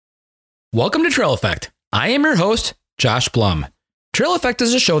Welcome to Trail Effect. I am your host, Josh Blum. Trail Effect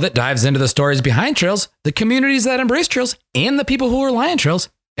is a show that dives into the stories behind trails, the communities that embrace trails, and the people who rely on trails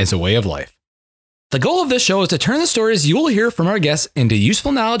as a way of life. The goal of this show is to turn the stories you will hear from our guests into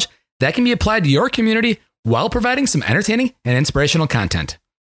useful knowledge that can be applied to your community while providing some entertaining and inspirational content.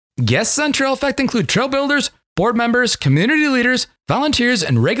 Guests on Trail Effect include trail builders, board members, community leaders, volunteers,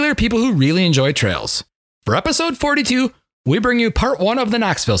 and regular people who really enjoy trails. For episode 42, we bring you part 1 of the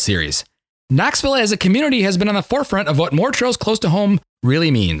Knoxville series. Knoxville as a community has been on the forefront of what more trails close to home really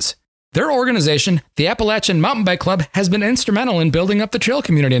means. Their organization, the Appalachian Mountain Bike Club, has been instrumental in building up the trail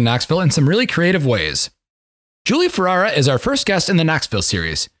community in Knoxville in some really creative ways. Julie Ferrara is our first guest in the Knoxville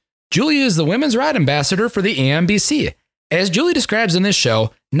series. Julie is the women's ride ambassador for the AMBC. As Julie describes in this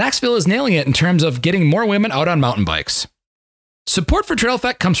show, Knoxville is nailing it in terms of getting more women out on mountain bikes. Support for Trail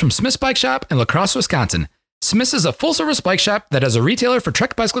Effect comes from Smith's Bike Shop in La Crosse, Wisconsin. Smith's is a full-service bike shop that is a retailer for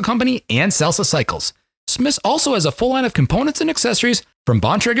Trek Bicycle Company and Salsa Cycles. Smith's also has a full line of components and accessories from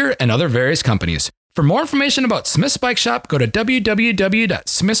Bontrager and other various companies. For more information about Smith's Bike Shop, go to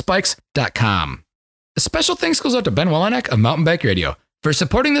www.smithsbikes.com. A special thanks goes out to Ben Welenek of Mountain Bike Radio for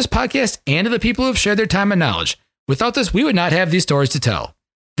supporting this podcast and to the people who have shared their time and knowledge. Without this, we would not have these stories to tell.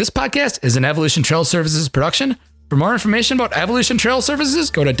 This podcast is an Evolution Trail Services production. For more information about Evolution Trail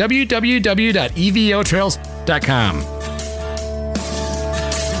Services, go to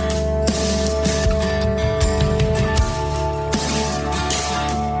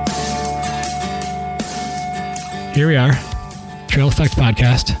Here we are, Trail Effect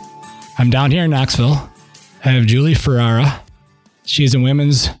Podcast. I'm down here in Knoxville. I have Julie Ferrara. She's a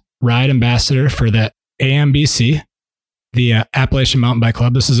women's ride ambassador for the AMBC, the Appalachian Mountain Bike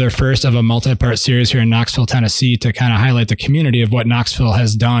Club. This is our first of a multi-part series here in Knoxville, Tennessee, to kind of highlight the community of what Knoxville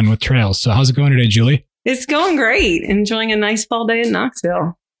has done with trails. So how's it going today, Julie? It's going great. Enjoying a nice fall day in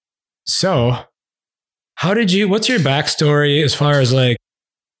Knoxville. So what's your backstory as far as like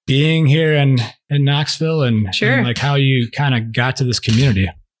being here in Knoxville and, Sure. and like how you kind of got to this community?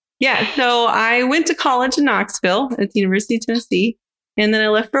 Yeah, so I went to college in Knoxville at the University of Tennessee. And then I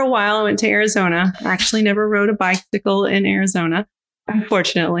left for a while. I went to Arizona. I actually never rode a bicycle in Arizona,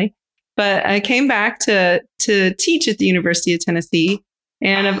 unfortunately. But I came back to teach at the University of Tennessee.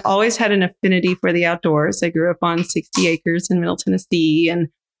 And I've always had an affinity for the outdoors. I grew up on 60 acres in Middle Tennessee and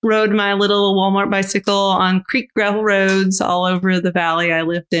rode my little Walmart bicycle on creek gravel roads all over the valley I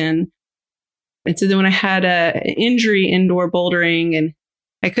lived in. And so then when I had an injury indoor bouldering and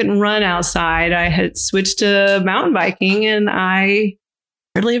I couldn't run outside, I had switched to mountain biking, and I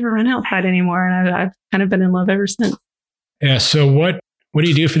hardly ever run outside anymore. And I've kind of been in love ever since. Yeah. So what do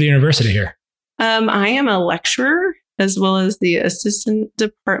you do for the university here? I am a lecturer as well as the assistant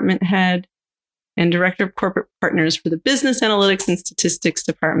department head and director of corporate partners for the business analytics and statistics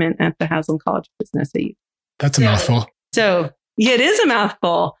department at the Haslam College of Business. That's a mouthful. So yeah, it is a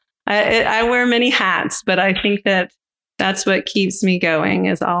mouthful. I wear many hats, but I think that's what keeps me going,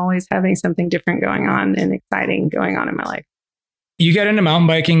 is always having something different going on and exciting going on in my life. You got into mountain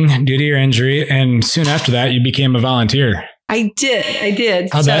biking due to your injury, and soon after that, you became a volunteer. I did.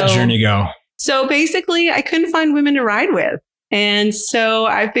 How'd that journey go? So basically, I couldn't find women to ride with. And so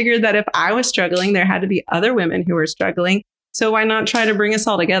I figured that if I was struggling, there had to be other women who were struggling. So why not try to bring us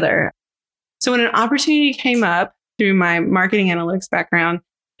all together? So when an opportunity came up through my marketing analytics background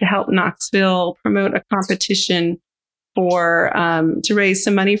to help Knoxville promote a competition for to raise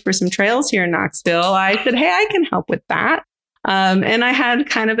some money for some trails here in Knoxville, I said, hey, I can help with that. And I had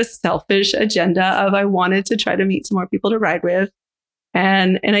kind of a selfish agenda of I wanted to try to meet some more people to ride with.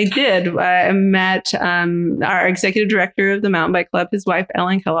 And I did. I met our executive director of the Mountain Bike Club, his wife,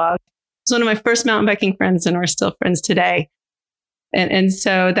 Ellen Kellogg. She's one of my first mountain biking friends, and we're still friends today. And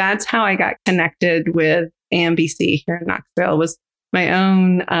so that's how I got connected with AMBC here in Knoxville, was my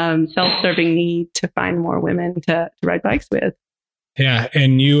own self-serving need to find more women to ride bikes with. Yeah.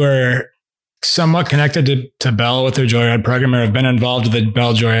 And you were somewhat connected to Bell with their Joyride program, or have been involved with the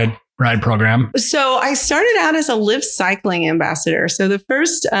Bell Joyride program. So I started out as a Live Cycling ambassador. So the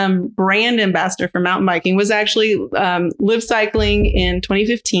first brand ambassador for mountain biking was actually Live Cycling in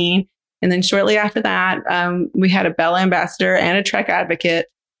 2015. And then shortly after that, we had a Bell ambassador and a Trek advocate.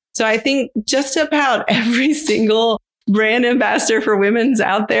 So I think just about every single brand ambassador for women's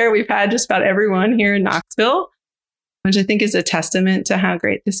out there, we've had just about everyone here in Knoxville, which I think is a testament to how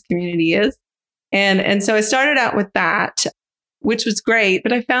great this community is. And so I started out with that, which was great,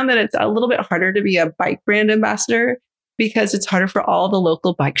 but I found that it's a little bit harder to be a bike brand ambassador because it's harder for all the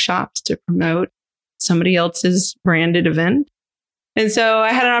local bike shops to promote somebody else's branded event. And so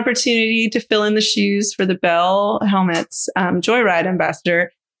I had an opportunity to fill in the shoes for the Bell Helmets Joyride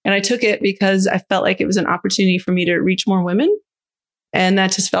ambassador. And I took it because I felt like it was an opportunity for me to reach more women. And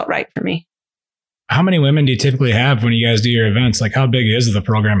that just felt right for me. How many women do you typically have when you guys do your events? Like, how big is the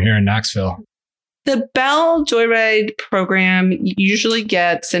program here in Knoxville? The Bell Joyride program usually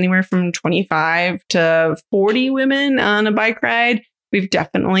gets anywhere from 25 to 40 women on a bike ride. We've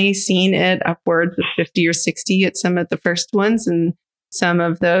definitely seen it upwards of 50 or 60 at some of the first ones, and some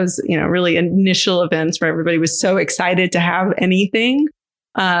of those, really initial events where everybody was so excited to have anything.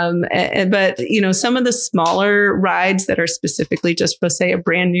 But some of the smaller rides that are specifically just for, say, a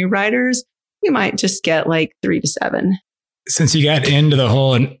brand new riders, you might just get like 3 to 7. Since you got into the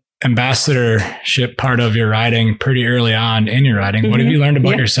whole ambassadorship part of your riding pretty early on in your riding, what have you learned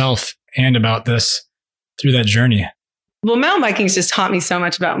about yourself and about this through that journey? Well, mountain biking has just taught me so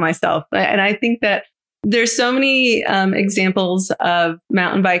much about myself. And I think that there's so many examples of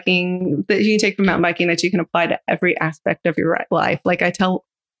mountain biking that you can take from mountain biking that you can apply to every aspect of your life. Like I tell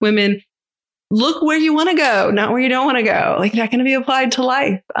women, look where you want to go, not where you don't want to go. Like that can be applied to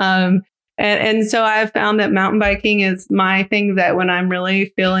life. And so I've found that mountain biking is my thing, that when I'm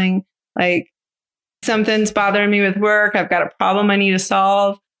really feeling like something's bothering me with work, I've got a problem I need to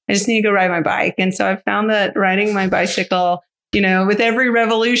solve, I just need to go ride my bike. And so I've found that riding my bicycle, with every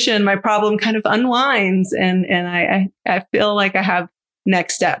revolution, my problem kind of unwinds and I feel like I have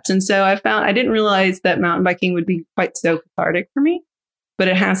next steps. And so I didn't realize that mountain biking would be quite so cathartic for me, but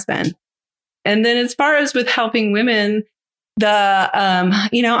it has been. And then as far as with helping women,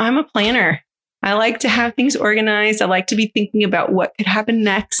 I'm a planner. I like to have things organized. I like to be thinking about what could happen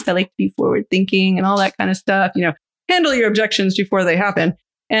next. I like to be forward thinking and all that kind of stuff, handle your objections before they happen.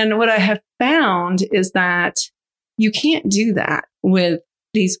 And what I have found is that you can't do that with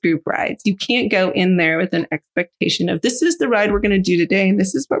these group rides. You can't go in there with an expectation of this is the ride we're going to do today, and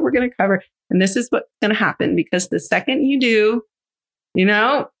this is what we're going to cover, and this is what's going to happen. Because the second you do,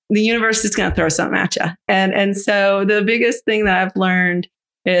 the universe is going to throw something at you. And so the biggest thing that I've learned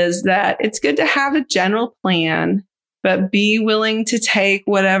is that it's good to have a general plan, but be willing to take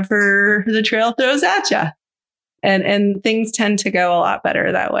whatever the trail throws at you. And things tend to go a lot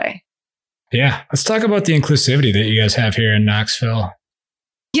better that way. Yeah. Let's talk about the inclusivity that you guys have here in Knoxville.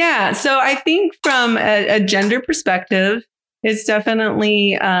 Yeah. So I think from a gender perspective, it's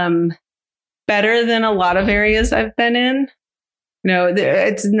definitely better than a lot of areas I've been in.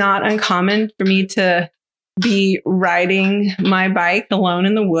 It's not uncommon for me to be riding my bike alone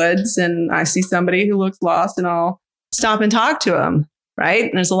in the woods and I see somebody who looks lost and I'll stop and talk to them. Right.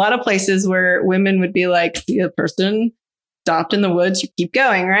 And there's a lot of places where women would be like, see a person stopped in the woods, you keep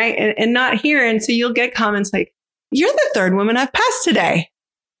going. Right. And not here. And so you'll get comments like, you're the third woman I've passed today.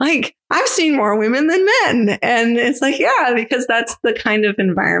 Like, I've seen more women than men. And it's like, yeah, because that's the kind of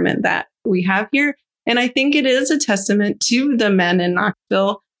environment that we have here. And I think it is a testament to the men in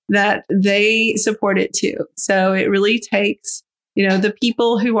Knoxville that they support it too. So it really takes, the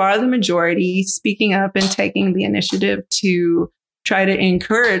people who are the majority speaking up and taking the initiative to try to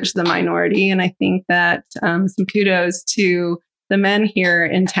encourage the minority. And I think that some kudos to the men here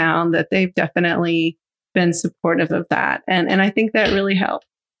in town that they've definitely been supportive of that. And I think that really helped.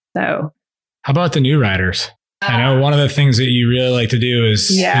 So how about the new riders? I know one of the things that you really like to do is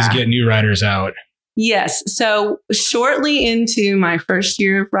get new riders out. Yes. So shortly into my first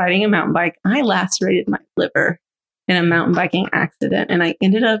year of riding a mountain bike, I lacerated my liver in a mountain biking accident and I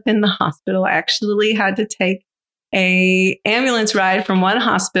ended up in the hospital. I actually had to take an ambulance ride from one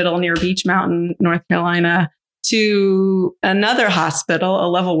hospital near Beach Mountain, North Carolina, to another hospital, a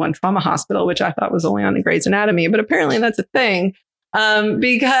level 1 trauma hospital, which I thought was only on the Grey's Anatomy, but apparently that's a thing.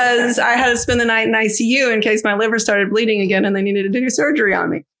 Because I had to spend the night in ICU in case my liver started bleeding again and they needed to do surgery on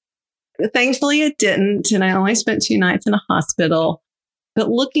me. Thankfully, it didn't. And I only spent 2 nights in a hospital. But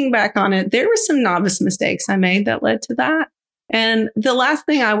looking back on it, there were some novice mistakes I made that led to that. And the last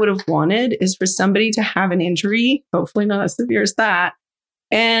thing I would have wanted is for somebody to have an injury, hopefully not as severe as that.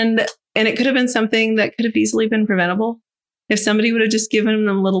 And it could have been something that could have easily been preventable. If somebody would have just given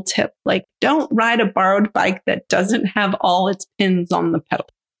them a little tip, like don't ride a borrowed bike that doesn't have all its pins on the pedal.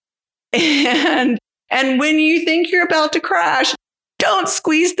 And when you think you're about to crash, don't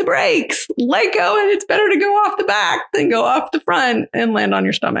squeeze the brakes. Let go, and it's better to go off the back than go off the front and land on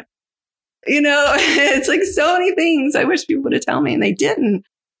your stomach. It's like so many things I wish people would have told me, and they didn't.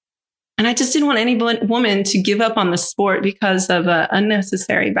 And I just didn't want any woman to give up on the sport because of an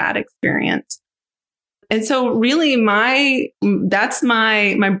unnecessary bad experience. And so really that's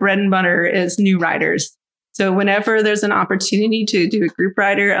my bread and butter is new riders. So whenever there's an opportunity to do a group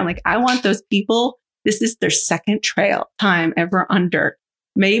rider, I'm like, I want those people. This is their second trail time ever on dirt.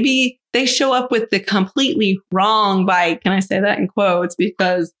 Maybe they show up with the completely wrong bike. Can I say that in quotes?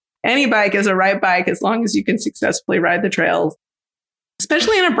 Because any bike is a right bike as long as you can successfully ride the trails,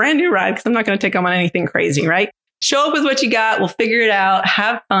 especially in a brand new ride, because I'm not going to take them on anything crazy, right? Show up with what you got. We'll figure it out.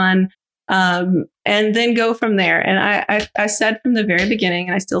 Have fun. And then go from there. And I said from the very beginning,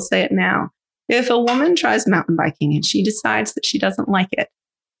 and I still say it now, if a woman tries mountain biking and she decides that she doesn't like it,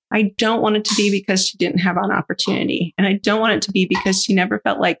 I don't want it to be because she didn't have an opportunity. And I don't want it to be because she never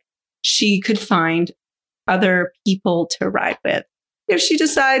felt like she could find other people to ride with. If she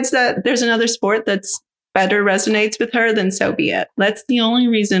decides that there's another sport that's better resonates with her, then so be it. That's the only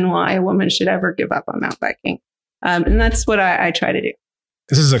reason why a woman should ever give up on mountain biking. And that's what I try to do.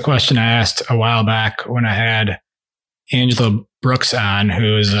 This is a question I asked a while back when I had Angela Brooks on,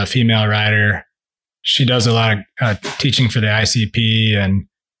 who is a female rider. She does a lot of teaching for the ICP and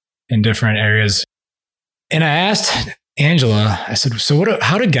in different areas. And I asked Angela, I said, so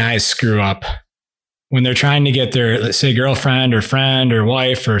how do guys screw up when they're trying to get their, let's say, girlfriend or friend or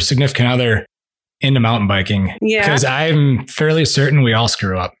wife or significant other into mountain biking? Yeah. Because I'm fairly certain we all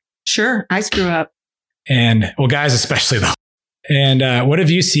screw up. Sure, I screw up. And well, guys especially though. And what have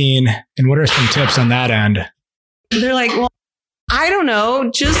you seen and what are some tips on that end? They're like, well, I don't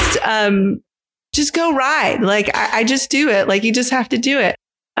know, just go ride. Like I just do it. Like you just have to do it.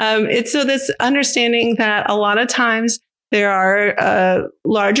 It's so this understanding that a lot of times there are a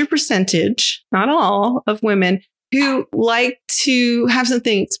larger percentage, not all, of women who like to have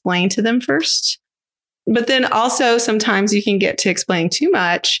something explained to them first. But then also sometimes you can get to explain too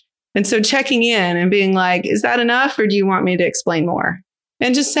much. And so checking in and being like, is that enough? Or do you want me to explain more?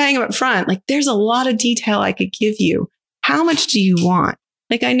 And just saying up front, like, there's a lot of detail I could give you. How much do you want?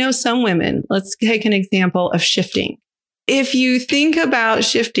 Like, I know some women, let's take an example of shifting. If you think about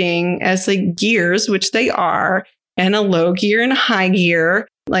shifting as like gears, which they are, and a low gear and a high gear,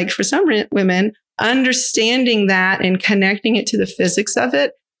 like for some women, understanding that and connecting it to the physics of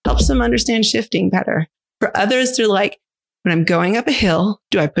it helps them understand shifting better. For others, they're like, when I'm going up a hill,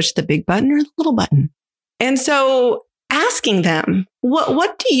 do I push the big button or the little button? And so asking them,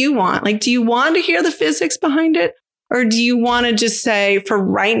 what do you want? Like, do you want to hear the physics behind it? Or do you want to just say, for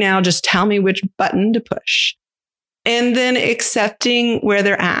right now, just tell me which button to push? And then accepting where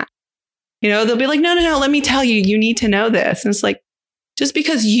they're at. You know, they'll be like, no, let me tell you, you need to know this. And it's like, just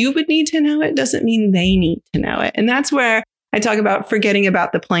because you would need to know it doesn't mean they need to know it. And that's where I talk about forgetting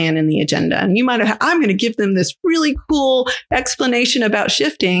about the plan and the agenda. And you might have, I'm going to give them this really cool explanation about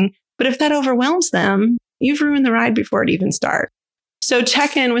shifting. But if that overwhelms them, you've ruined the ride before it even starts. So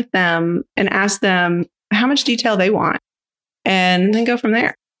check in with them and ask them how much detail they want and then go from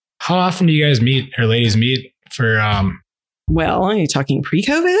there. How often do you guys meet or ladies meet for... Well, are you talking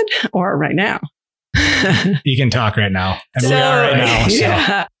pre-COVID or right now? You can talk right now. And we are right now. So.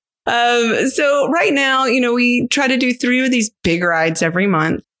 Yeah. So right now, you know, we try to do 3 of these big rides every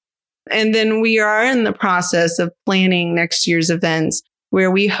month. And then we are in the process of planning next year's events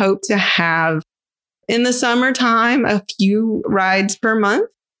where we hope to have in the summertime a few rides per month.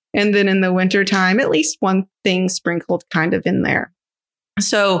 And then in the wintertime, at least one thing sprinkled kind of in there.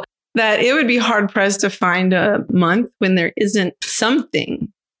 So that it would be hard pressed to find a month when there isn't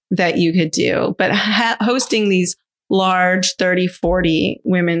something that you could do. But hosting these large 30, 40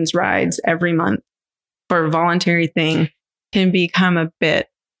 women's rides every month for a voluntary thing can become a bit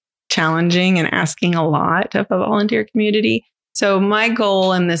challenging and asking a lot of a volunteer community. So my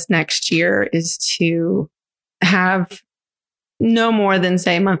goal in this next year is to have no more than,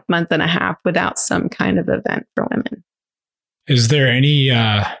 say, month and a half without some kind of event for women. Is there any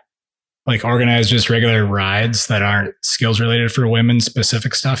like organized just regular rides that aren't skills related for women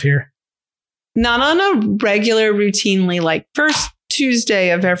specific stuff here? Not on a regular, routinely, like first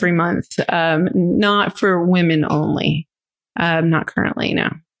Tuesday of every month. Not for women only. Not currently, no.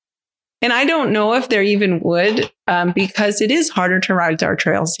 And I don't know if there even would, because it is harder to ride our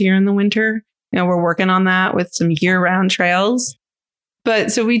trails here in the winter. You know, we're working on that with some year-round trails.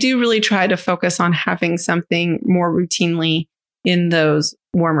 But so we do really try to focus on having something more routinely in those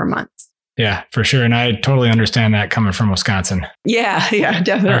warmer months. Yeah, for sure. And I totally understand that coming from Wisconsin. Yeah,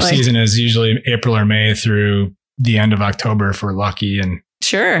 definitely. Our season is usually April or May through the end of October if we're lucky. And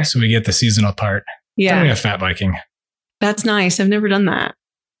sure. So we get the seasonal part. Yeah. Then we have fat biking. That's nice. I've never done that.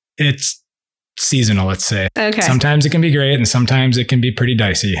 It's seasonal, let's say. Okay. Sometimes it can be great and sometimes it can be pretty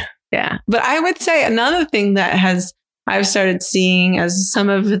dicey. Yeah. But I would say another thing that I've started seeing as some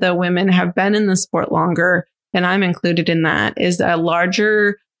of the women have been in the sport longer, and I'm included in that, is a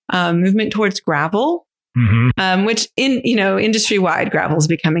larger movement towards gravel, which industry-wide gravel is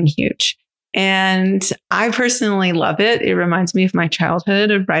becoming huge. And I personally love it. It reminds me of my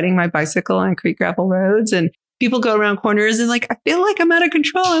childhood of riding my bicycle on creek gravel roads, and people go around corners and like, I feel like I'm out of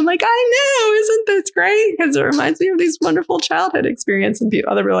control. I'm like, I know, isn't this great? Because it reminds me of these wonderful childhood experiences. And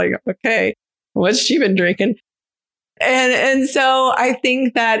people, other people are like, okay, what's she been drinking? And so I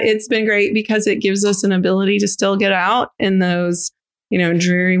think that it's been great because it gives us an ability to still get out in those,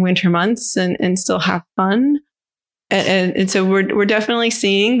 dreary winter months and still have fun. And so we're definitely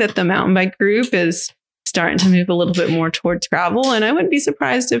seeing that the mountain bike group is starting to move a little bit more towards gravel. And I wouldn't be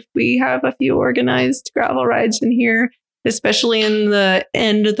surprised if we have a few organized gravel rides in here, especially in the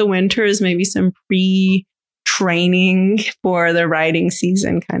end of the winter, as maybe some pre-training for the riding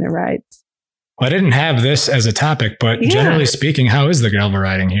season kind of rides. Well, I didn't have this as a topic, but generally speaking, how is the gravel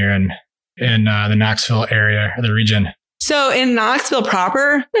riding here in the Knoxville area or the region? So in Knoxville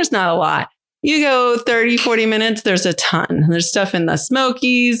proper, there's not a lot. You go 30, 40 minutes, there's a ton. There's stuff in the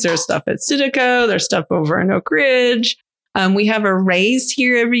Smokies, there's stuff at Sitico, there's stuff over in Oak Ridge. We have a race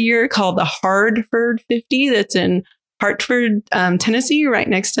here every year called the Hartford 50 that's in Hartford, Tennessee, right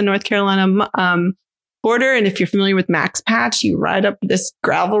next to North Carolina border. And if you're familiar with Max Patch, you ride up this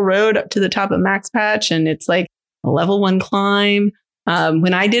gravel road up to the top of Max Patch, and it's like a level 1 climb.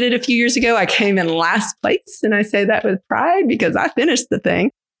 When I did it a few years ago, I came in last place, and I say that with pride because I finished the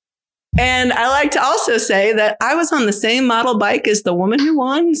thing. And I like to also say that I was on the same model bike as the woman who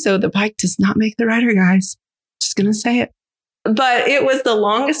won. So the bike does not make the rider, guys. Just going to say it. But it was the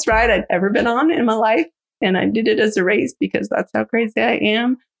longest ride I'd ever been on in my life. And I did it as a race because that's how crazy I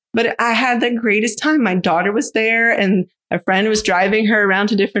am. But I had the greatest time. My daughter was there and a friend was driving her around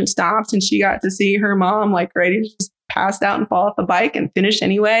to different stops. And she got to see her mom like ready to just pass out and fall off the bike and finish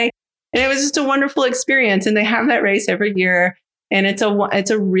anyway. And it was just a wonderful experience. And they have that race every year. And it's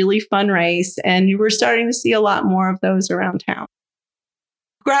a really fun race. And we're starting to see a lot more of those around town.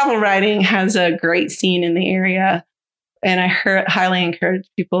 Gravel riding has a great scene in the area. And I highly encourage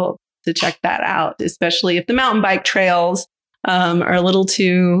people to check that out, especially if the mountain bike trails are a little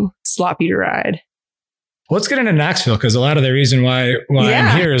too sloppy to ride. Let's get into Knoxville, because a lot of the reason why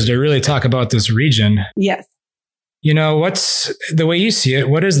I'm here is to really talk about this region. Yes. What's the way you see it?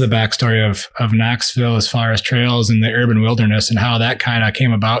 What is the backstory of Knoxville as far as trails and the urban wilderness and how that kind of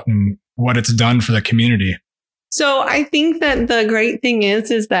came about and what it's done for the community? So I think that the great thing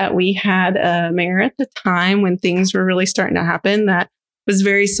is that we had a mayor at the time when things were really starting to happen that was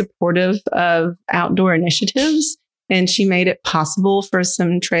very supportive of outdoor initiatives. And she made it possible for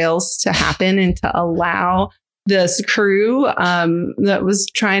some trails to happen and to allow this crew that was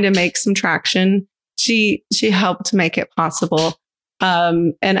trying to make some traction. She helped make it possible.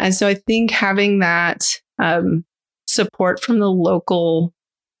 And so I think having that support from the local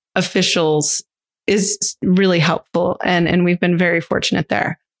officials is really helpful. And we've been very fortunate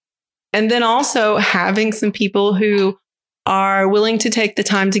there. And then also having some people who are willing to take the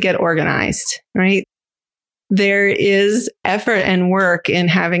time to get organized, right? There is effort and work in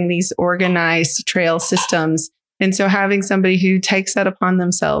having these organized trail systems. And so having somebody who takes that upon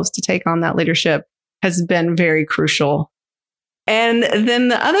themselves to take on that leadership has been very crucial. And then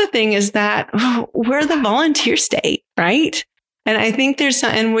the other thing is that we're the volunteer state, right? And I think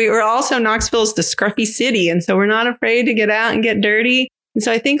and we were also, Knoxville's the scruffy city. And so we're not afraid to get out and get dirty. And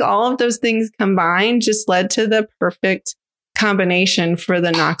so I think all of those things combined just led to the perfect combination for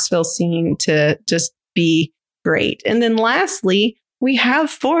the Knoxville scene to just be great. And then lastly, we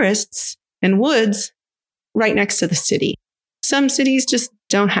have forests and woods right next to the city. Some cities just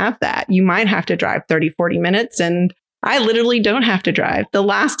don't have that. You might have to drive 30, 40 minutes. And I literally don't have to drive.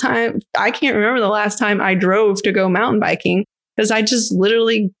 I can't remember the last time I drove to go mountain biking because I just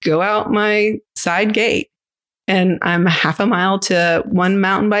literally go out my side gate and I'm half a mile to one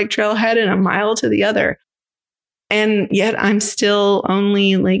mountain bike trailhead and a mile to the other. And yet I'm still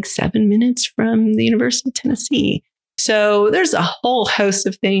only like 7 minutes from the University of Tennessee. So there's a whole host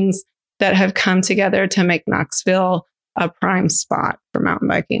of things that have come together to make Knoxville a prime spot for mountain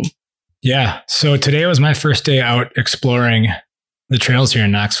biking. Yeah. So today was my first day out exploring the trails here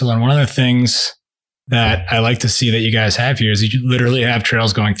in Knoxville. And one of the things that I like to see that you guys have here is you literally have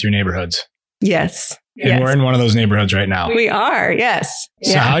trails going through neighborhoods. Yes. And we're in one of those neighborhoods right now. We are. Yes.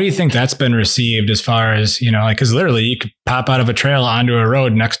 So how do you think that's been received as far as, because literally you could pop out of a trail onto a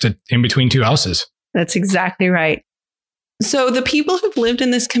road in between two houses. That's exactly right. So the people who've lived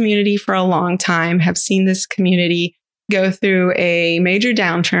in this community for a long time have seen this community go through a major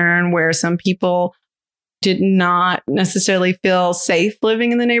downturn where some people did not necessarily feel safe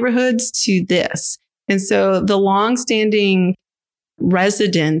living in the neighborhoods to this. And so the longstanding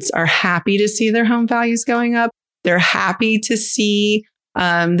residents are happy to see their home values going up. They're happy to see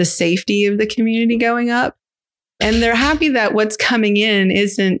the safety of the community going up. And they're happy that what's coming in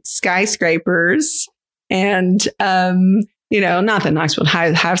isn't skyscrapers and, not that Knoxville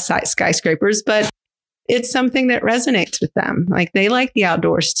have skyscrapers, but it's something that resonates with them. Like they like the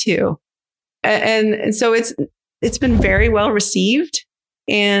outdoors too. And so it's been very well received,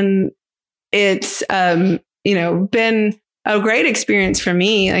 and it's, been a great experience for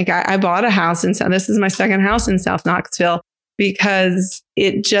me. Like I bought a house this is my second house in South Knoxville, because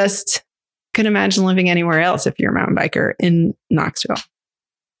it just couldn't imagine living anywhere else if you're a mountain biker in Knoxville.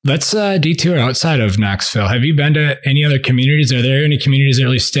 Let's detour outside of Knoxville. Have you been to any other communities? Are there any communities that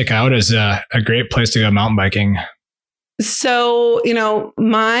really stick out as a great place to go mountain biking? So,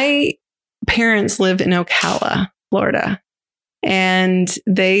 my parents live in Ocala, Florida, and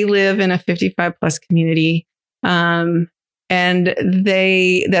they live in a 55 plus community. And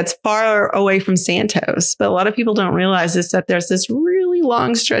that's far away from Santos. But a lot of people don't realize is that there's this really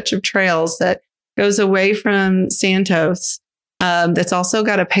long stretch of trails that goes away from Santos. That's also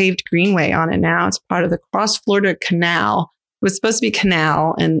got a paved greenway on it now. It's part of the Cross Florida Canal. It was supposed to be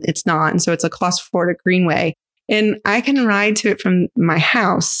canal and it's not. And so it's a Cross Florida Greenway. And I can ride to it from my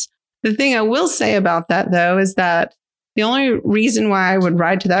house. The thing I will say about that, though, is that the only reason why I would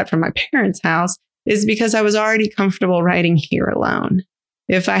ride to that from my parents' house is because I was already comfortable riding here alone.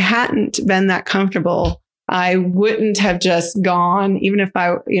 If I hadn't been that comfortable, I wouldn't have just gone, even if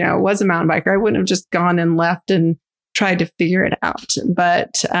I, was a mountain biker, I wouldn't have just gone and left and tried to figure it out.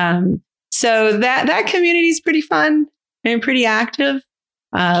 But so that community is pretty fun and pretty active.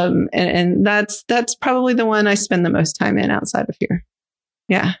 And that's probably the one I spend the most time in outside of here.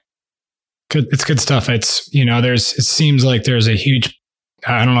 Yeah. Good. It's good stuff. It's, it seems like there's a huge,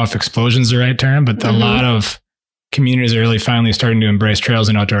 I don't know if explosion is the right term, but a lot of communities are really finally starting to embrace trails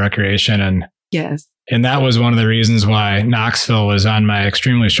and outdoor recreation. And yes. And that was one of the reasons why Knoxville was on my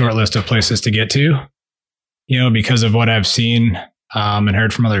extremely short list of places to get to, because of what I've seen and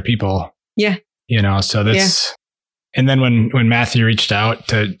heard from other people. Yeah. So that's, and then when Matthew reached out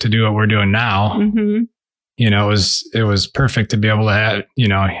to do what we're doing now, it was perfect to be able to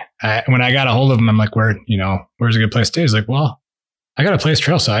have, when I got a hold of him, I'm like, where's a good place to stay? He's like, well, I got a place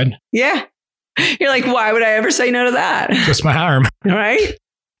trailside. Yeah. You're like, why would I ever say no to that? Just my arm. Right.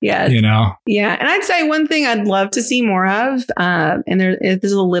 Yeah. Yeah. And I'd say one thing I'd love to see more of, and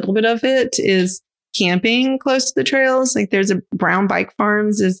there's a little bit of it, is camping close to the trails. Like there's a Brown Bike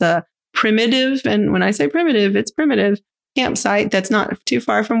Farms is a primitive. And when I say primitive, it's primitive campsite that's not too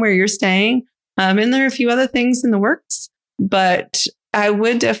far from where you're staying. And there are a few other things in the works, but I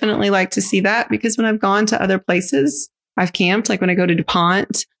would definitely like to see that, because when I've gone to other places, I've camped. Like when I go to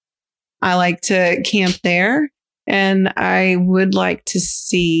DuPont, I like to camp there. And I would like to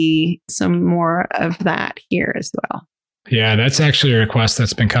see some more of that here as well. Yeah, that's actually a request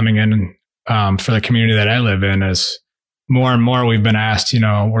that's been coming in for the community that I live in. Is more and more we've been asked,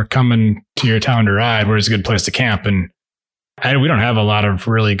 we're coming to your town to ride. Where's a good place to camp? And we don't have a lot of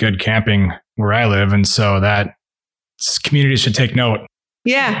really good camping where I live. And so that community should take note.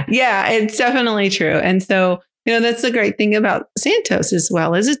 Yeah, it's definitely true. And so, that's the great thing about Santos as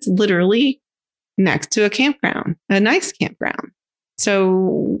well, is it's literally next to a campground, a nice campground.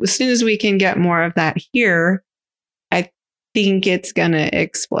 So as soon as we can get more of that here, I think it's going to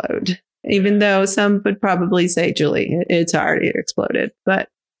explode. Even though some would probably say, Julie, it's already exploded. But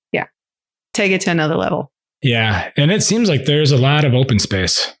yeah, take it to another level. Yeah. And it seems like there's a lot of open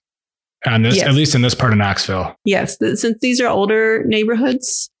space on this, at least in this part of Knoxville. Yes. Since these are older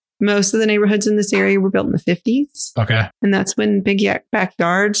neighborhoods, most of the neighborhoods in this area were built in the 50s. Okay. And that's when big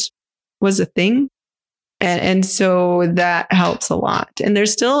backyards was a thing. And so that helps a lot. And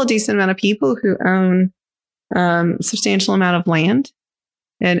there's still a decent amount of people who own substantial amount of land.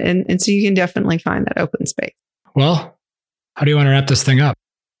 And so you can definitely find that open space. Well, how do you want to wrap this thing up?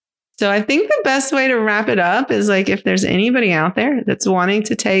 So I think the best way to wrap it up is, like, if there's anybody out there that's wanting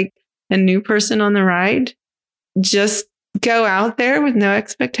to take a new person on the ride, just go out there with no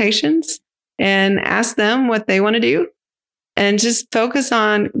expectations and ask them what they want to do, and just focus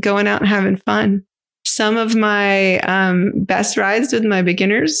on going out and having fun. Some of my best rides with my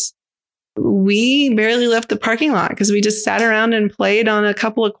beginners, we barely left the parking lot because we just sat around and played on a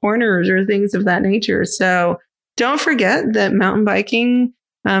couple of corners or things of that nature. So don't forget that mountain biking,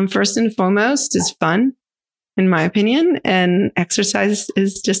 first and foremost, is fun, in my opinion, and exercise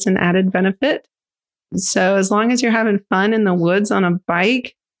is just an added benefit. So as long as you're having fun in the woods on a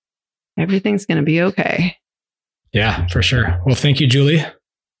bike, everything's going to be okay. Yeah, for sure. Well, thank you, Julie.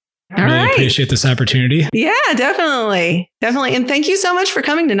 I really appreciate this opportunity. Yeah, definitely. Definitely. And thank you so much for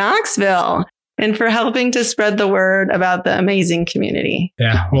coming to Knoxville and for helping to spread the word about the amazing community.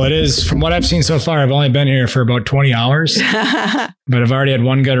 Yeah, well, it is. From what I've seen so far, I've only been here for about 20 hours, but I've already had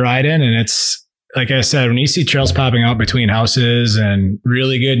one good ride in. And it's, like I said, when you see trails popping out between houses and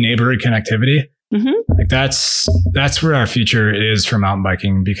really good neighborhood connectivity, like that's where our future is for mountain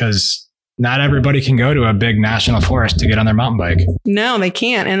biking, because not everybody can go to a big national forest to get on their mountain bike. No, they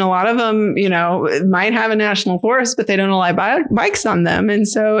can't. And a lot of them, might have a national forest, but they don't allow bikes on them. And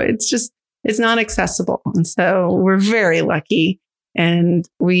so it's not accessible. And so we're very lucky. And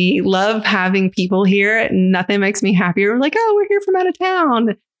we love having people here. Nothing makes me happier. We're like, oh, we're here from out of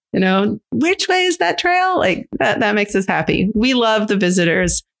town. Which way is that trail? Like that makes us happy. We love the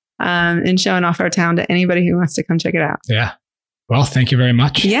visitors and showing off our town to anybody who wants to come check it out. Yeah. Well, thank you very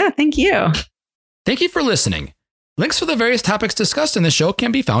much. Yeah, thank you. Thank you for listening. Links for the various topics discussed in the show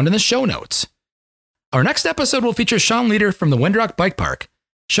can be found in the show notes. Our next episode will feature Sean Leader from the Windrock Bike Park.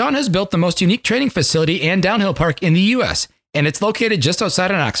 Sean has built the most unique training facility and downhill park in the U.S., and it's located just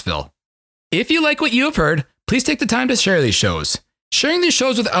outside of Knoxville. If you like what you have heard, please take the time to share these shows. Sharing these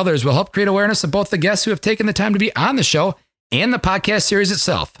shows with others will help create awareness of both the guests who have taken the time to be on the show and the podcast series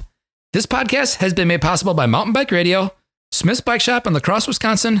itself. This podcast has been made possible by Mountain Bike Radio, Smith's Bike Shop in La Crosse,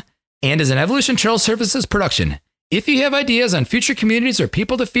 Wisconsin, and is an Evolution Trail Services production. If you have ideas on future communities or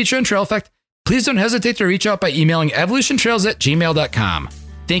people to feature on Trail Effect, please don't hesitate to reach out by emailing evolutiontrails@gmail.com.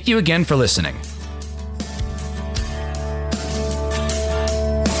 Thank you again for listening.